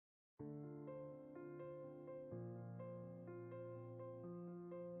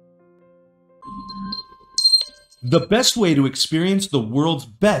The best way to experience the world's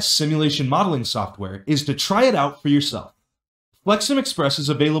best simulation modeling software is to try it out for yourself. FlexSim Express is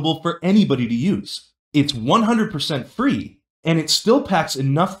available for anybody to use. It's 100% free, and it still packs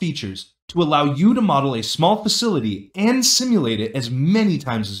enough features to allow you to model a small facility and simulate it as many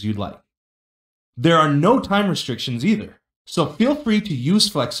times as you'd like. There are no time restrictions either, so feel free to use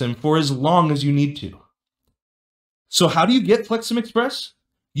FlexSim for as long as you need to. So how do you get FlexSim Express?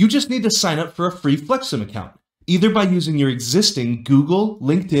 You just need to sign up for a free FlexSim account, either by using your existing Google,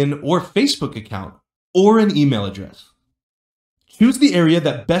 LinkedIn, or Facebook account, or an email address. Choose the area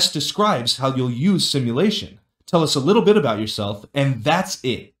that best describes how you'll use simulation. Tell us a little bit about yourself, and that's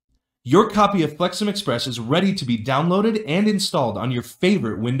it. Your copy of FlexSim Express is ready to be downloaded and installed on your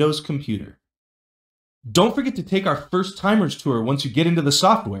favorite Windows computer. Don't forget to take our first timers tour once you get into the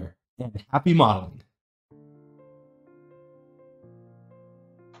software, and happy modeling.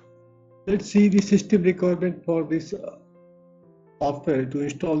 Let's see the system requirement for this software. To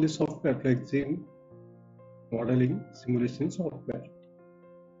install the software, FlexSim modeling simulation software.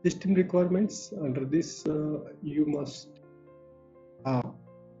 System requirements under this, you must have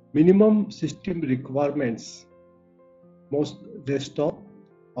minimum system requirements. Most desktop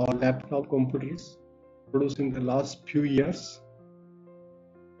or laptop computers produced in the last few years,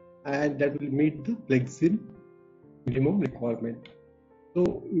 and that will meet the FlexSim minimum requirement.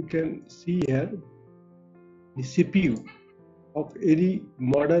 So you can see here the CPU of any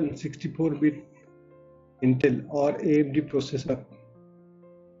modern 64-bit Intel or AMD processor.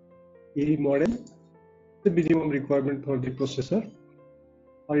 Any model, the minimum requirement for the processor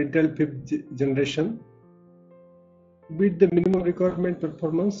or Intel 5th generation. With the minimum requirement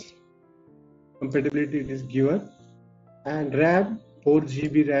performance, compatibility is given, and RAM 4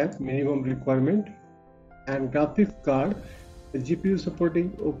 GB RAM minimum requirement, and graphics card, the GPU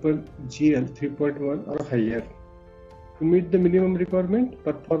supporting OpenGL 3.1 or higher. To meet the minimum requirement,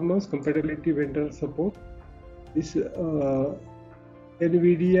 performance, compatibility, vendor support, this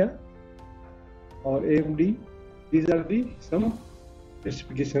NVIDIA or AMD, these are the some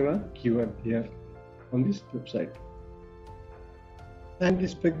specifications are given here on this website. And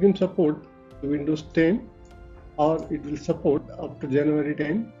this FlexSim support to Windows 10, or it will support up to January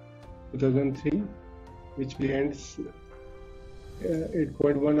 10, 2003, which will end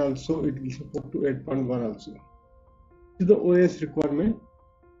 8.1 also. It will support to 8.1 also. This is the OS requirement,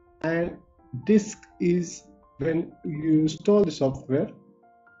 and disk is when you install the software,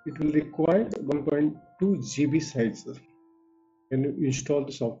 it will require 1.2 GB size when you install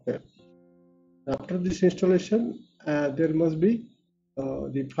the software. After this installation, there must be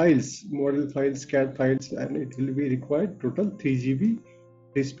the files, model files, CAD files, and it will be required total 3 GB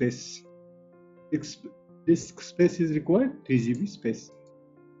free space. Disk space is required 3 GB space.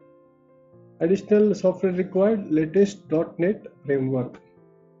 Additional software required, latest .NET framework.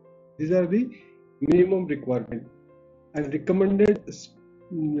 These are the minimum requirement, and recommended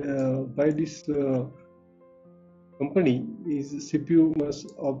by this company is CPU must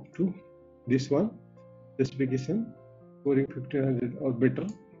up to this one specification, scoring 1500 or better,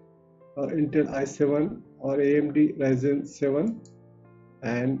 Intel i7 or AMD Ryzen 7,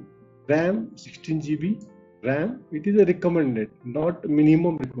 and RAM 16 GB RAM. It is a recommended, not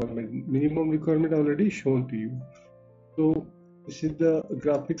minimum requirement. Minimum requirement already shown to you. So this is the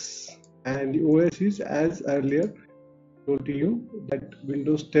graphics, and the OS is as earlier told to you that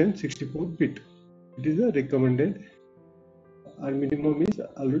Windows 10 64-bit. It is a recommended, and minimum is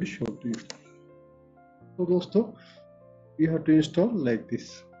already shown to you. So dosto, you have to install like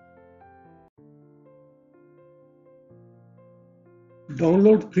this.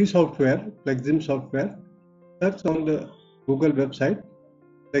 Download free software, FlexSim software. Search on the Google website,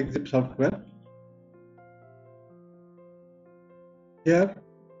 FlexSim software. Here,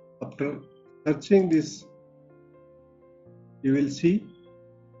 after searching this, you will see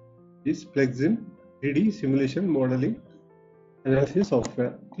this FlexSim 3D simulation modeling analysis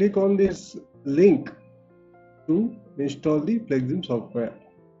software. Click on this link to install the FlexSim software.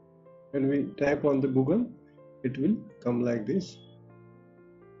 When we type on the Google, it will come like this.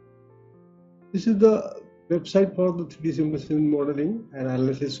 This is the website for the 3D simulation modeling and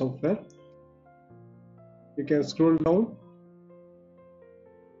analysis software. You can scroll down,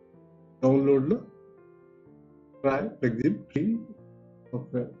 download the try FlexSim free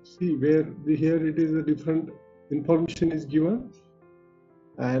software. See where here it is a different information is given,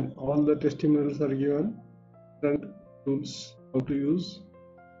 and all the testimonials are given, different tools how to use.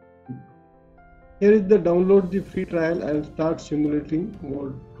 Here is the download the free trial and start simulating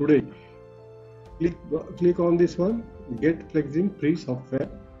mode today. Click on this one, get FlexSim free software.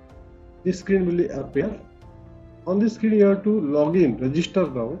 This screen will appear. On the screen you have to log in, register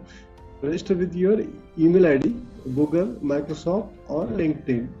now. Register with your email ID, Google, Microsoft or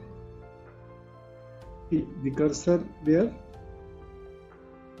LinkedIn. The cursor there,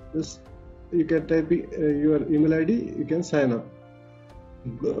 just you can type your email ID, you can sign up.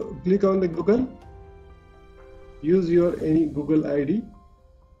 Click on the Google, use your any Google ID,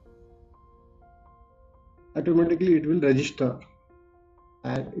 automatically it will register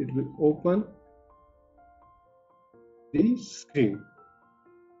and it will open the screen.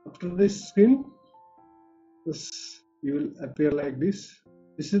 After this screen, you will appear like this.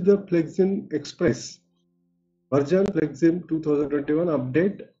 This is the FlexSim Express version FlexSim 2021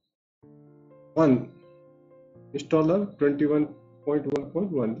 update 1 installer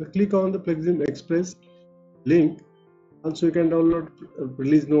 21.1.1. So click on the FlexSim Express link. Also you can download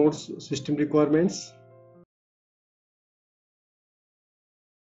release notes, system requirements.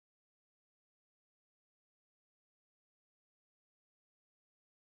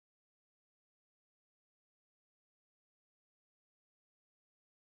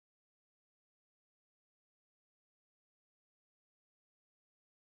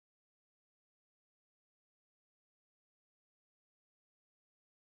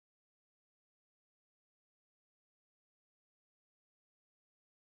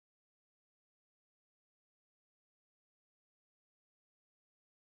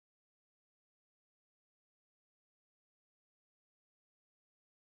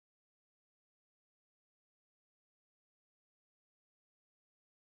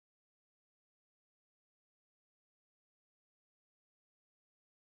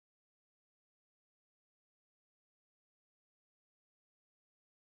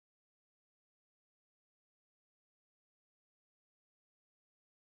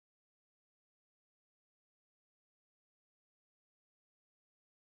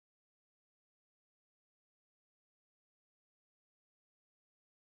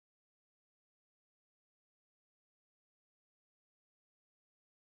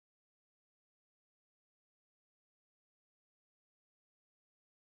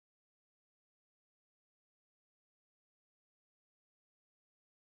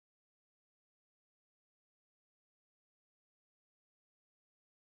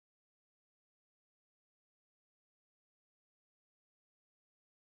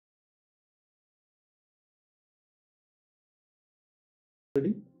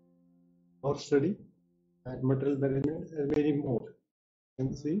 Study and material management and many more. You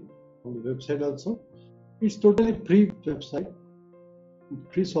can see on the website also. It's totally free website.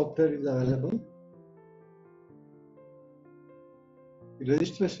 Free software is available.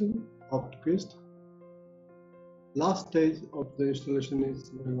 Registration of request. Last stage of the installation is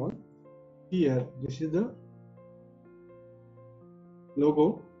going on. Here, this is the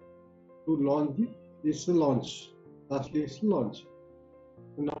logo to launch this launch. Lastly, it's launch.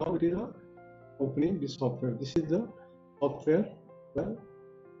 Now it is opening this software. This is the software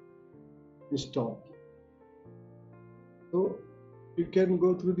installed. So you can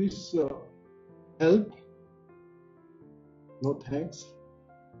go through this help. No thanks.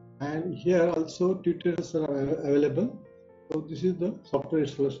 And here also tutorials are available. So this is the software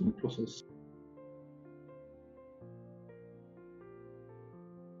installation process.